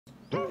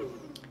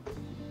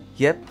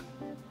Yep,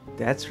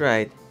 that's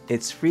right.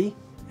 It's free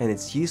and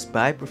it's used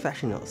by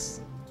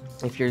professionals.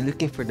 If you're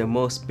looking for the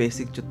most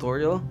basic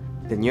tutorial,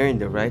 then you're in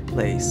the right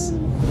place.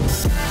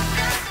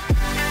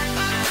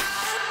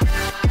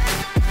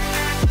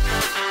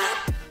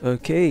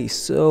 Okay,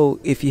 so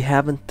if you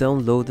haven't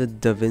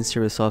downloaded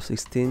DaVinci Resolve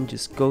 16,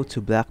 just go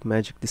to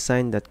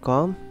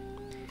blackmagicdesign.com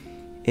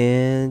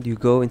and you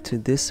go into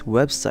this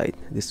website,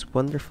 this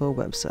wonderful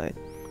website.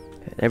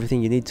 And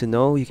everything you need to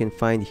know you can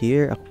find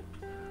here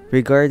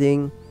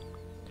regarding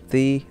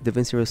the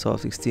DaVinci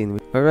Resolve 16.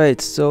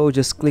 Alright, so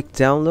just click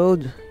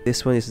download.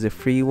 This one is the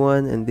free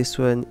one and this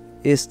one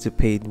is the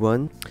paid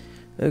one.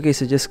 Okay,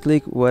 so just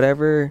click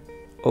whatever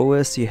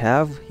OS you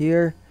have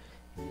here,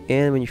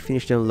 and when you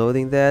finish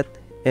downloading that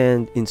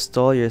and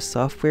install your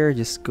software,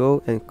 just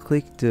go and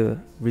click the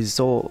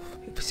Resolve.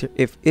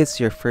 If it's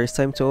your first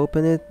time to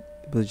open it,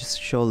 it will just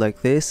show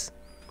like this.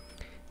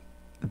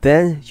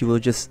 Then you will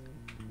just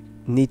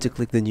need to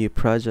click the new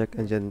project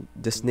and then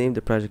just name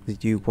the project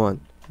that you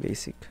want.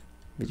 Basic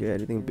video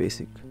editing,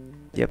 basic.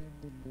 Yep.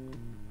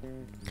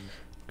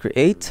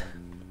 Create.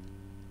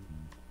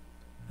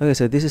 Okay,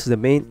 so this is the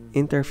main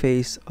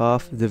interface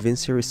of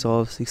DaVinci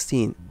Resolve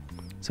 16.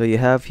 So you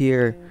have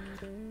here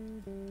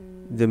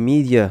the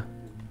media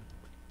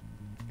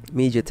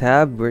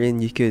tab,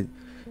 wherein you could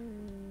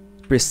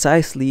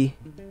precisely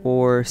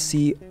or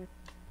see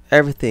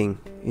everything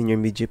in your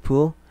media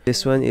pool.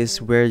 This one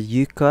is where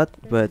you cut,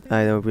 but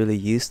I don't really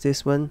use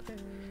this one.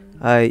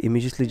 I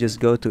immediately just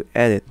go to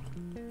edit.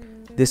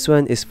 This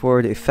one is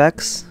for the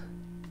effects.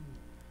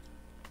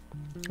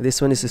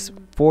 This one is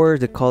for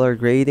the color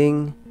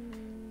grading,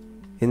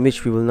 in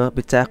which we will not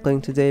be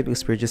tackling today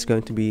because we're just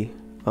going to be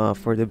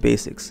for the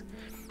basics.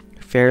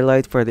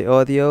 Fairlight for the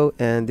audio,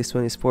 and this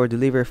one is for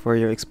deliver for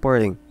your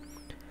exporting.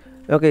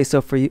 Okay,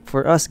 so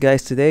for us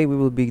guys today, we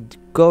will be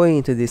going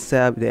into this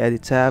tab, the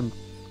edit tab,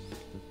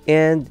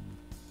 and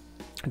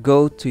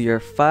go to your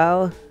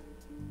file,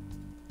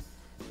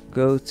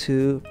 go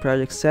to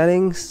project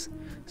settings,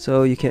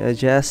 so you can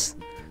adjust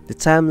the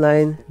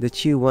timeline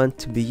that you want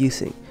to be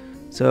using.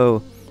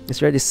 So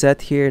it's already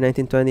set here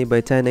 1920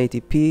 by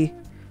 1080p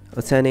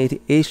or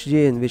 1080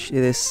 HD, in which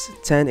it is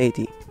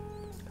 1080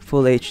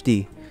 full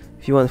HD.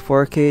 If you want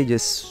 4K,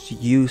 just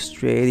use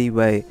 380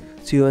 by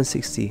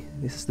 2160.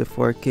 This is the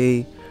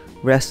 4K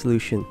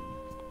resolution,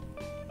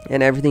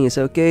 and everything is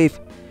okay.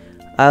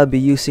 I'll be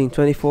using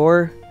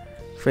 24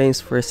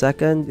 frames per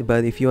second,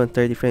 but if you want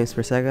 30 frames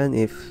per second,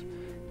 if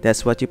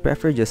that's what you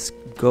prefer, just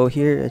go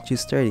here and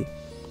choose 30.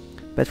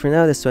 But for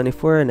now, that's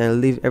 24, and I'll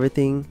leave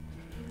everything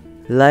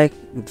like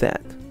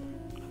that.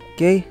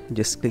 Okay,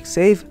 just click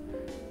save.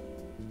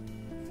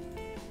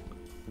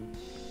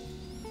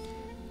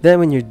 Then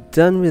when you're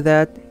done with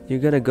that, you're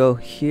gonna go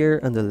here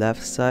on the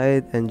left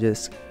side and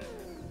just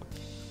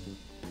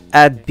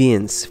add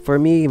bins. For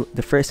me,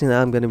 the first thing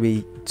that I'm gonna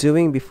be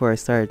doing before I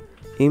start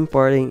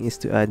importing is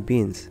to add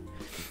bins.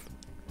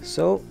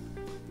 So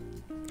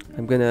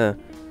I'm gonna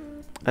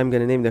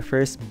name the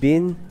first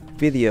bin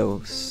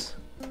videos.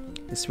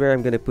 It's where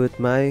I'm gonna put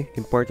my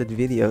imported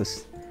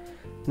videos.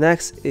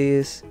 Next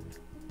is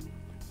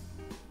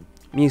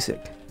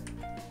music.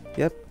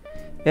 Yep.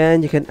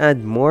 And you can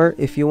add more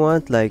if you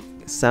want, like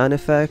sound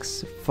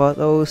effects,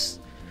 photos,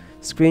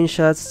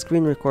 screenshots,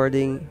 screen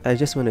recording. I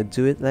just want to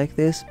do it like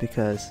this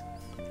because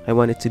I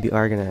want it to be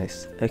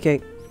organized.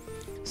 Okay,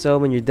 so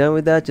when you're done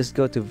with that, just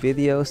go to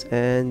videos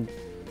and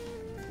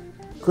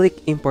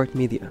click import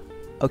media.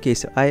 Okay,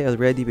 so I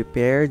already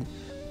prepared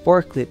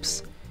 4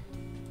 clips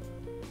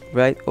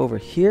right over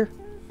here,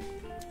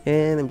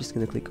 and I'm just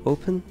gonna click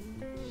open,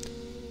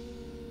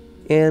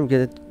 and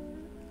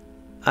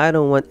I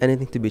don't want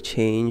anything to be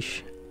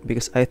changed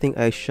because I think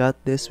I shot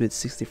this with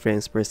 60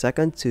 frames per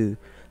second to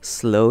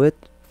slow it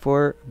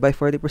by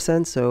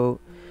 40%, so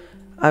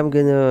I'm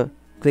gonna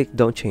click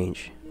don't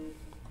change.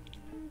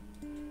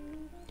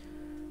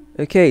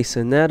 Okay,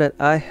 so now that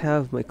I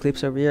have my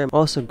clips over here, I'm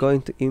also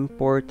going to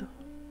import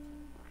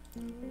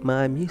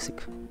my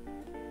music.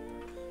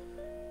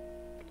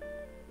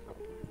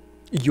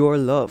 Your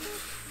Love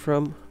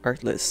from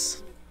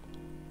Artlist.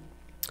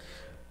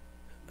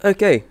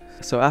 Okay,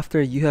 so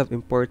after you have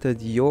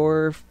imported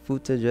your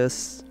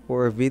footages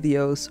or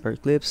videos or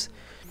clips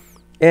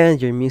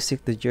and your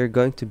music that you're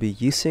going to be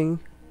using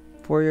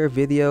for your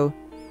video,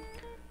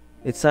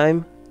 it's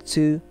time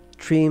to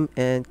trim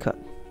and cut.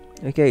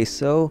 Okay,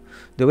 so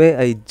the way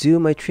I do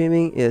my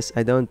trimming is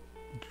I don't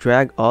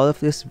drag all of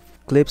these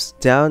clips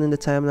down in the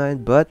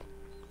timeline, but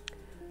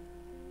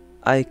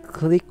I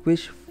click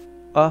which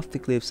of the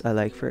clips I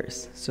like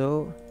first.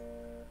 So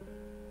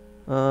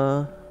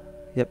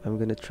yep, I'm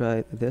gonna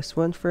try this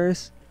one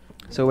first.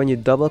 So when you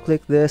double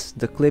click this,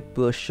 the clip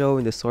will show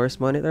in the source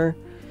monitor,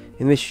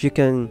 in which you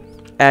can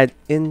add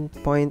in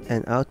point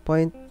and out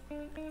point.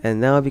 And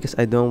now, because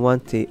I don't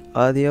want the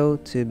audio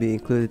to be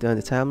included on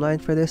the timeline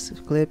for this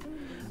clip,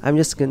 I'm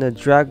just gonna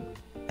drag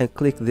and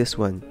click this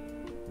one.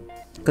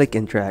 Click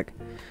and drag.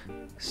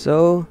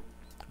 So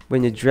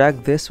when you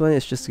drag this one,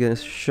 it's just gonna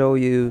show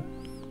you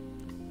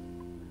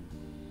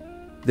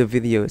the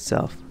video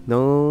itself,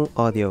 no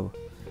audio.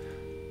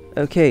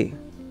 Okay,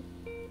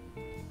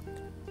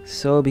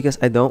 so because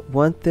I don't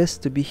want this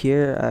to be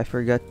here, I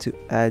forgot to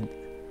add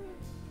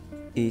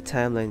a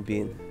timeline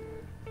bin.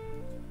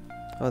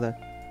 Hold on,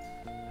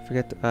 I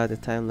forgot to add a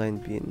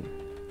timeline bin.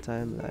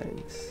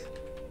 Timelines,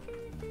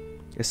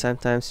 because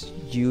sometimes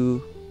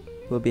you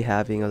will be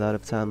having a lot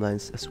of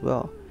timelines as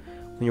well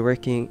when you're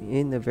working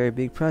in a very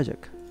big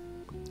project.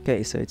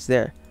 Okay, so it's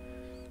there.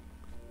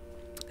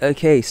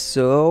 Okay,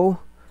 so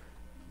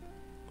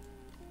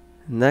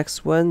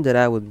next one that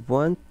I would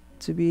want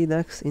to be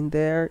next in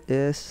there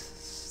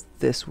is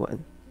this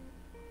one.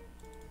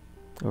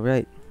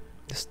 Alright,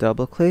 just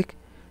double click,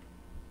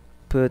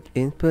 put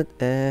input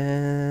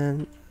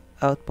and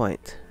out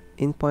point,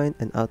 in point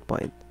and out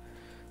point.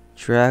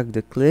 Drag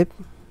the clip,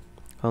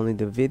 only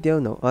the video,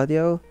 no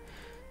audio.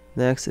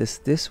 Next is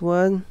this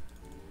one.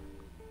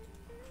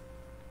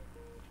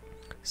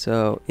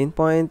 So in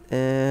point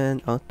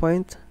and out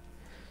point.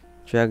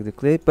 Drag the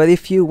clip. But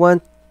if you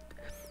want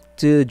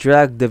to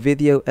drag the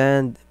video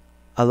and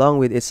along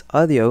with its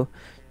audio,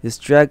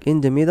 just drag in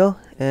the middle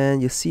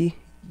and you see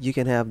you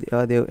can have the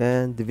audio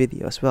and the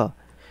video as well.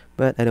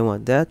 But I don't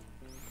want that.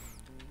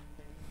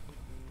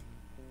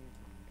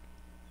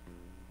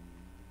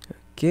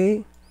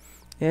 Okay,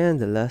 and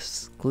the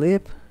last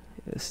clip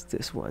is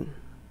this one.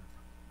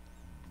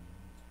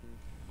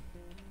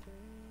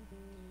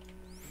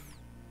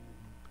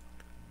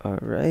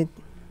 Alright.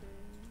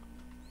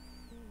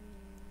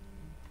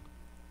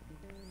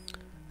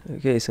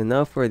 Okay, so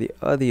now for the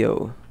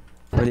audio.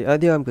 For the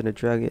audio, I'm gonna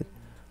drag it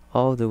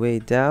all the way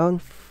down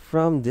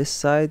from this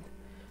side,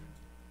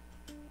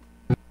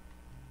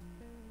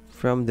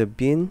 from the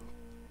bin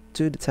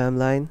to the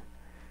timeline.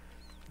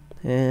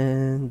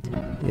 And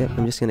yep,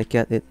 I'm just gonna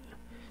cut it.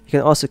 You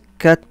can also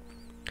cut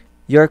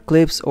your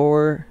clips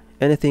or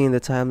anything in the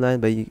timeline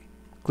by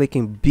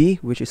clicking B,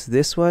 which is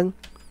this one.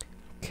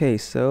 Okay,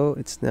 so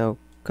it's now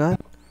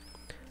cut.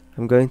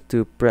 I'm going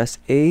to press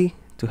A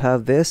to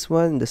have this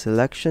one, the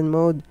selection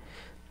mode,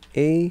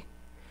 A,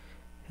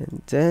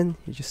 and then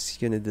you're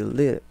just gonna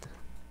delete it.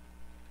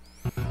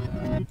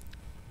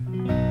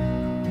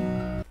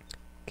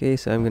 Okay,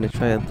 so I'm gonna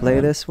try and play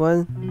this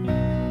one.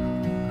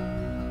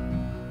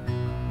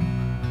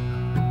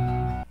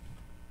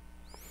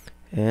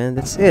 And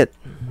that's it.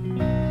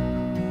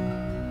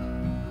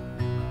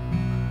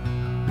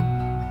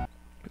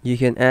 You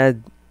can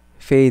add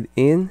fade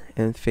in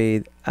and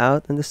fade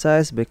out on the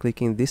sides by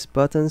clicking these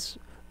buttons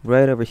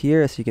right over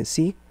here, as you can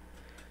see.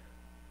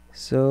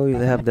 So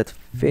you'll have that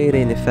fade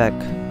in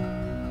effect.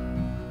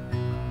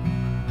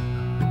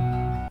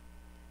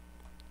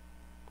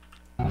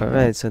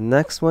 Alright, so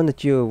next one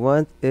that you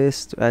want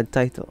is to add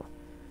title.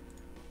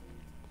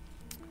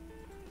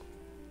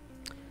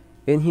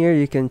 In here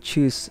you can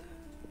choose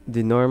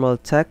the normal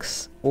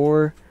text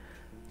or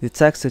the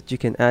text that you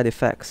can add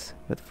effects,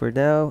 but for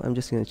now I'm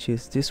just gonna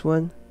choose this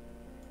one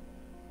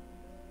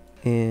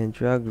and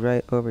drag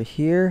right over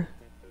here.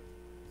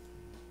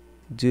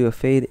 Do a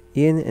fade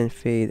in and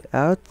fade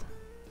out.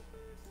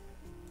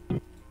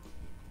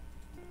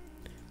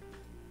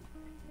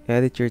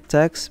 Edit your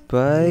text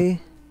by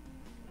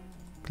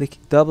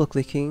double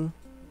clicking.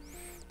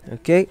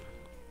 Okay,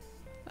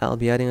 I'll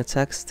be adding a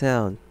text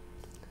down.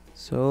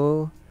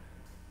 So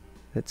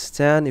that's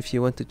down. If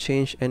you want to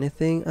change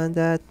anything on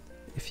that,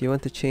 if you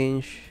want to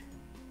change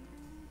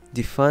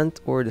the font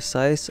or the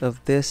size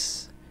of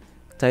this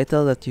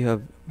title that you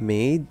have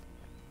made,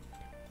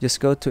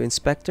 just go to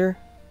inspector.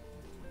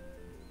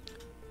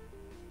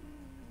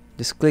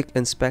 Just click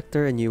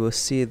inspector and you will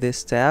see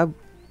this tab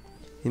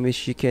in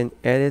which you can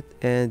edit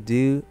and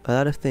do a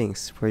lot of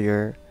things for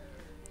your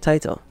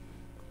title.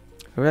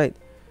 Alright,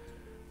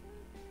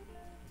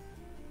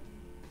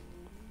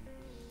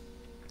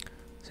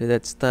 so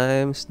that's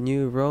Times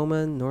New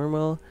Roman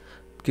normal.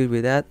 Good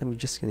with that. I'm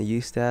just gonna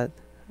use that.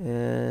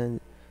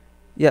 And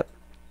yep,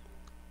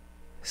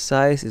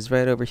 size is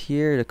right over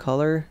here, the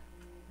color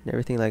and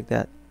everything like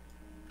that.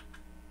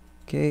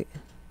 Okay,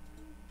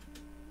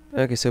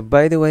 so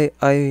by the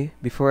way,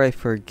 before I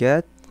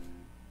forget,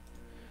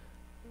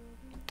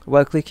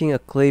 while clicking a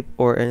clip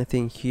or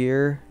anything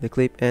here, the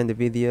clip and the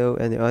video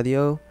and the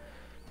audio,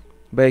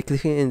 by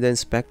clicking in the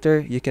inspector,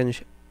 you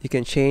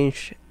can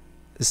change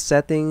the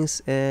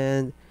settings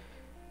and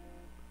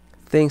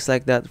things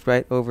like that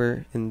right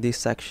over in this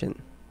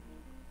section.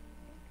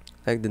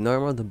 Like the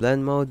normal, the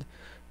blend mode,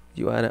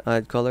 you want to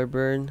add color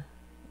burn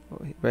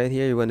right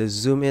here. You want to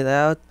zoom it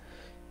out,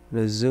 you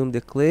want to zoom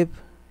the clip,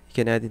 you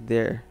can add it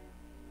there.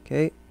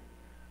 Okay,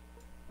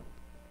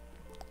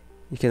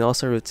 you can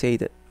also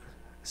rotate it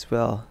as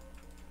well.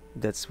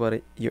 That's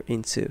what you're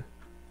into.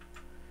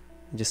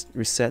 Just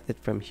reset it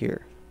from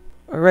here.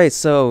 Alright,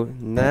 so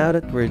now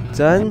that we're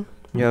done,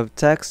 you have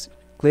text,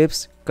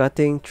 clips,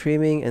 cutting,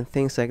 trimming, and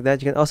things like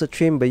that. You can also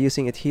trim by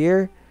using it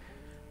here,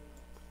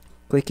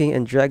 clicking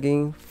and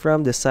dragging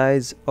from the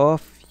sides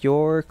of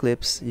your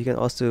clips. You can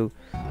also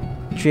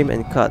trim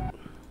and cut.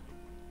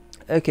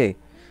 Okay,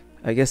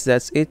 I guess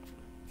that's it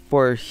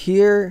for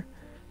here.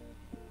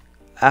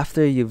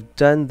 after you've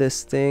done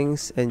these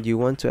things and you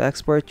want to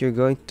export, you're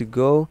going to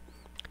go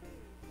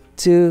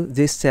to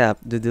this tab,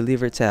 the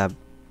Deliver tab,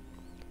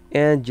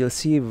 and you'll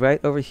see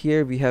right over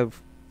here we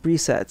have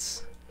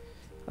presets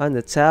on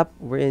the tab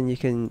wherein you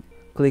can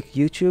click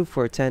YouTube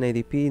for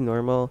 1080p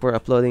normal for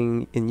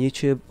uploading in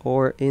YouTube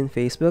or in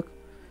Facebook,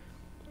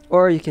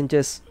 or you can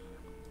just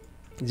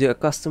do a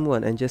custom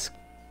one and just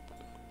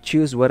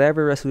choose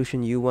whatever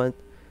resolution you want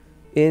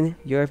in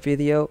your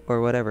video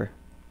or whatever.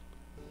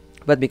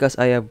 But because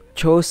I have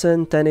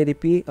chosen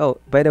 1080p, oh,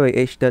 by the way,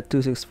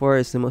 H.264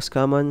 is the most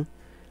common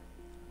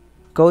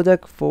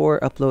codec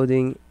for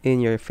uploading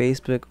in your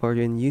Facebook or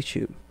in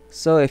YouTube.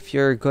 So if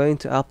you're going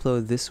to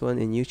upload this one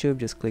in YouTube,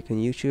 just click on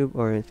YouTube,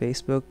 or in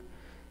Facebook,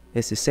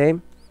 it's the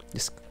same.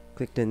 Just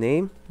click the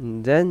name,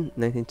 and then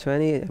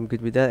 1920, I'm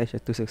good with that,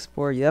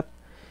 H.264, yep.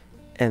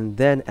 And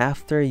then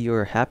after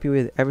you're happy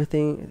with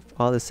everything,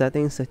 all the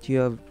settings that you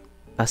have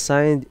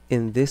assigned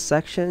in this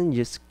section,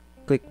 just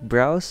click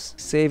browse,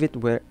 save it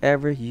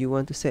wherever you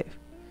want to save.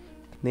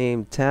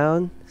 Name,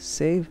 town,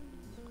 save.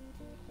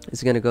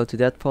 It's gonna go to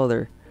that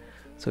folder.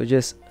 So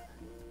just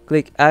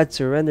click add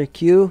to render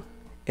queue,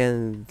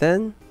 and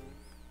then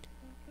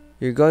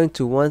you're going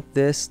to want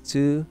this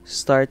to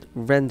start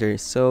render.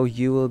 So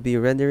you will be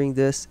rendering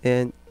this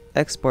and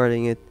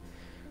exporting it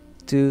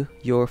to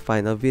your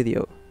final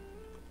video.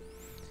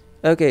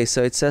 Okay,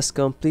 so it says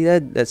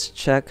completed. Let's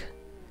check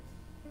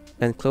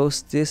and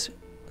close this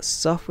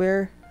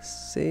software.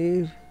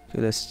 Save.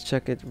 So let's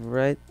check it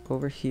right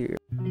over here.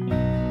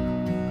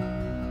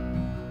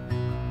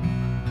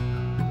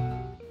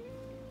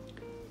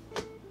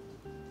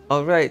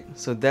 Alright,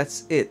 so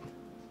that's it.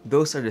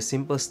 Those are the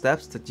simple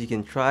steps that you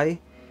can try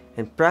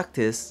and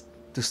practice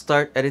to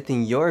start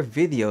editing your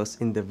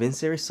videos in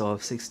DaVinci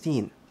Resolve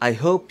 16. I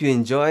hope you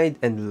enjoyed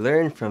and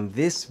learned from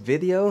this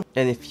video,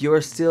 and if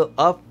you're still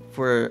up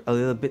for a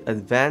little bit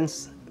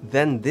advanced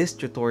than this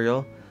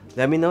tutorial,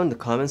 let me know in the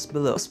comments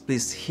below.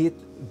 Please hit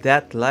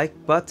that like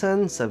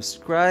button,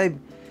 subscribe,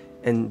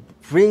 and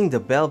ring the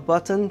bell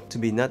button to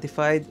be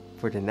notified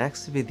for the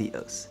next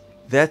videos.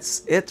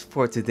 That's it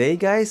for today,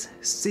 guys.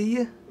 See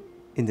you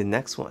in the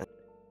next one.